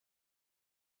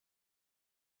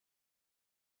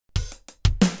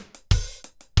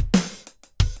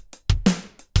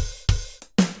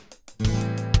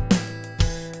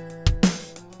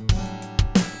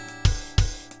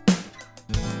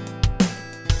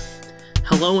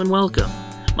Hello and welcome.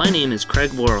 My name is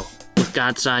Craig Worrell with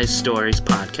God-Sized Stories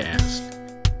Podcast.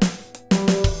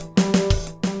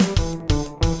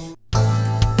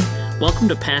 Welcome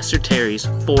to Pastor Terry's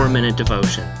 4-Minute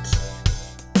Devotions.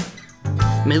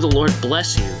 May the Lord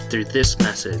bless you through this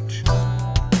message.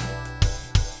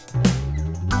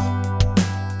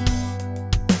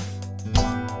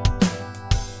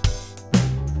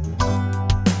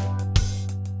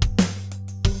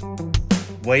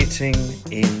 Waiting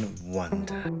in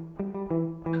wonder.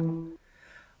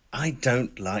 I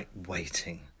don't like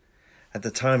waiting. At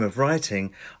the time of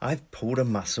writing, I've pulled a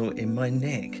muscle in my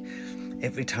neck.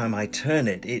 Every time I turn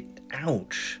it,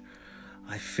 ouch!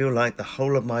 I feel like the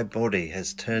whole of my body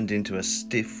has turned into a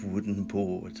stiff wooden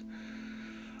board.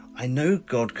 I know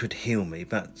God could heal me,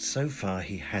 but so far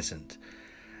he hasn't.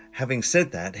 Having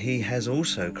said that, he has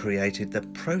also created the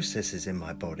processes in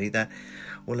my body that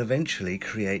will eventually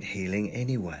create healing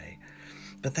anyway.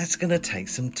 But that's going to take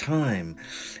some time.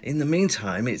 In the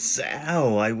meantime,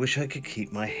 I wish I could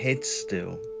keep my head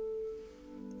still.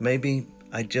 Maybe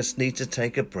I just need to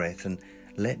take a breath and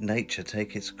let nature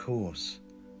take its course.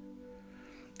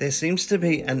 There seems to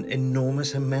be an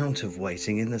enormous amount of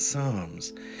waiting in the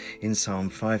Psalms. In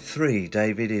Psalm 5:3,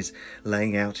 David is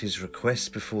laying out his requests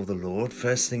before the Lord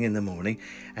first thing in the morning,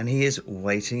 and he is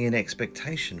waiting in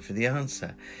expectation for the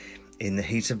answer. In the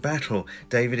heat of battle,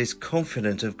 David is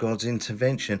confident of God's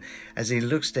intervention as he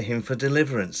looks to him for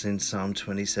deliverance in Psalm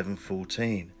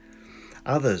 27:14.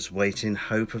 Others wait in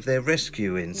hope of their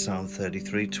rescue in Psalm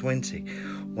 33:20.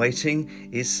 Waiting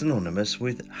is synonymous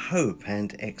with hope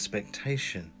and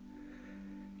expectation.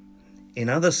 In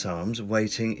other psalms,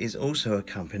 waiting is also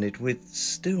accompanied with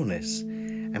stillness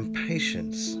and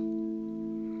patience.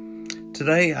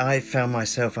 Today I found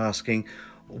myself asking,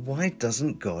 why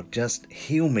doesn't God just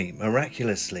heal me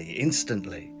miraculously,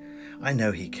 instantly? I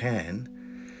know he can,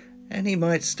 and he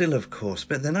might still, of course,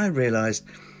 but then I realized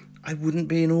I wouldn't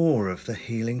be in awe of the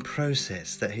healing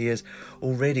process that he has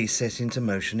already set into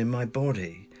motion in my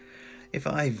body. If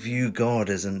I view God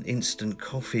as an instant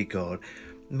coffee god,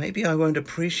 maybe I won't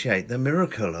appreciate the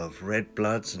miracle of red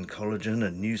bloods and collagen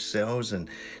and new cells and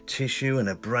tissue and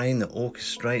a brain that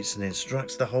orchestrates and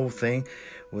instructs the whole thing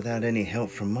without any help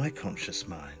from my conscious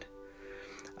mind.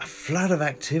 A flood of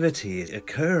activity is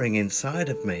occurring inside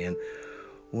of me, and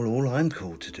all I'm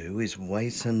called to do is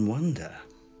wait and wonder.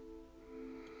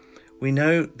 We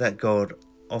know that God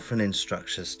often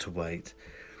instructs us to wait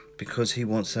because he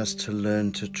wants us to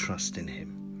learn to trust in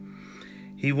him.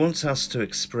 He wants us to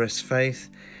express faith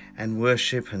and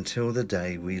worship until the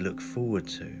day we look forward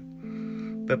to.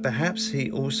 But perhaps he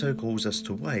also calls us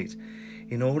to wait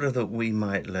in order that we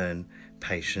might learn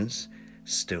patience,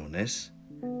 stillness,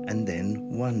 and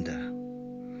then wonder.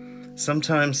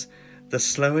 Sometimes the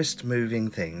slowest moving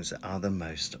things are the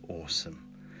most awesome.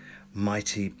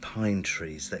 Mighty pine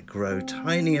trees that grow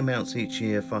tiny amounts each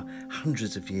year for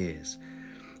hundreds of years.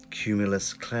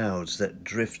 Cumulus clouds that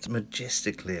drift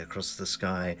majestically across the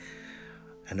sky,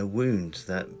 and a wound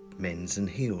that mends and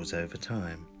heals over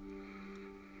time.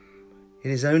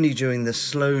 It is only during the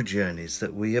slow journeys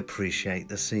that we appreciate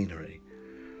the scenery.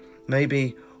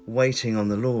 Maybe waiting on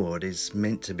the Lord is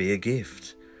meant to be a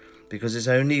gift, because it's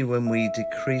only when we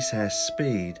decrease our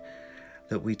speed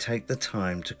that we take the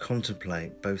time to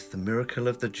contemplate both the miracle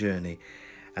of the journey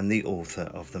and the author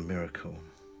of the miracle.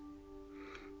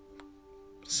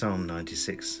 Psalm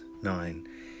 96:9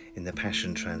 in the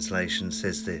Passion Translation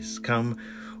says this: "Come,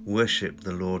 worship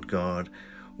the Lord God,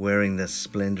 wearing the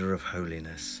splendor of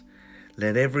holiness.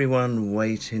 Let everyone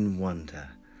wait in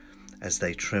wonder as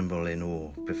they tremble in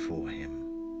awe before him."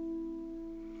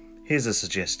 Here's a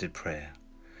suggested prayer.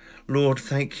 Lord,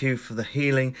 thank you for the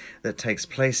healing that takes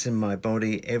place in my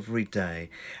body every day,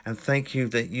 and thank you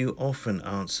that you often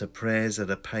answer prayers at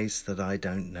a pace that I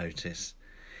don't notice.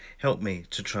 Help me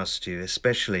to trust you,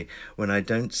 especially when I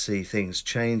don't see things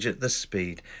change at the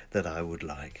speed that I would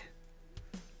like.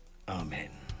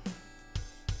 Amen.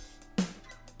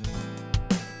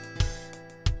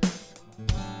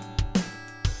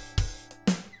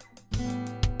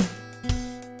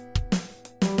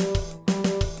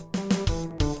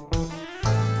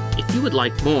 If you would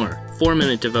like more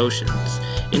 4-Minute Devotions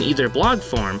in either blog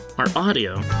form or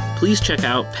audio, please check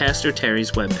out Pastor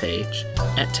Terry's webpage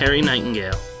at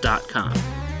terrynightingale.com.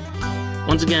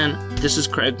 Once again, this is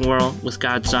Craig Worrell with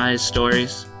God-Sized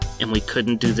Stories, and we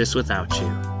couldn't do this without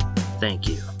you. Thank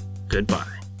you.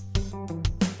 Goodbye.